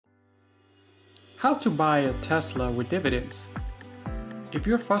How to buy a Tesla with dividends. If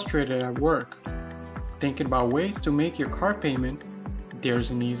you're frustrated at work, thinking about ways to make your car payment,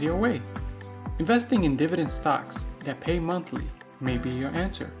 there's an easier way. Investing in dividend stocks that pay monthly may be your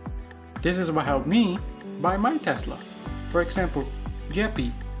answer. This is what helped me buy my Tesla. For example,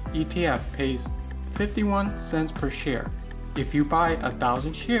 JEPI ETF pays 51 cents per share. If you buy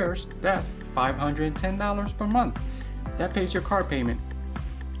 1,000 shares, that's $510 per month. That pays your car payment.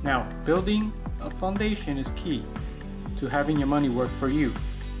 Now, building a foundation is key to having your money work for you.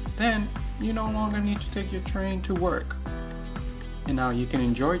 Then, you no longer need to take your train to work. And now you can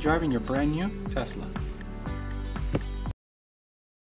enjoy driving your brand new Tesla.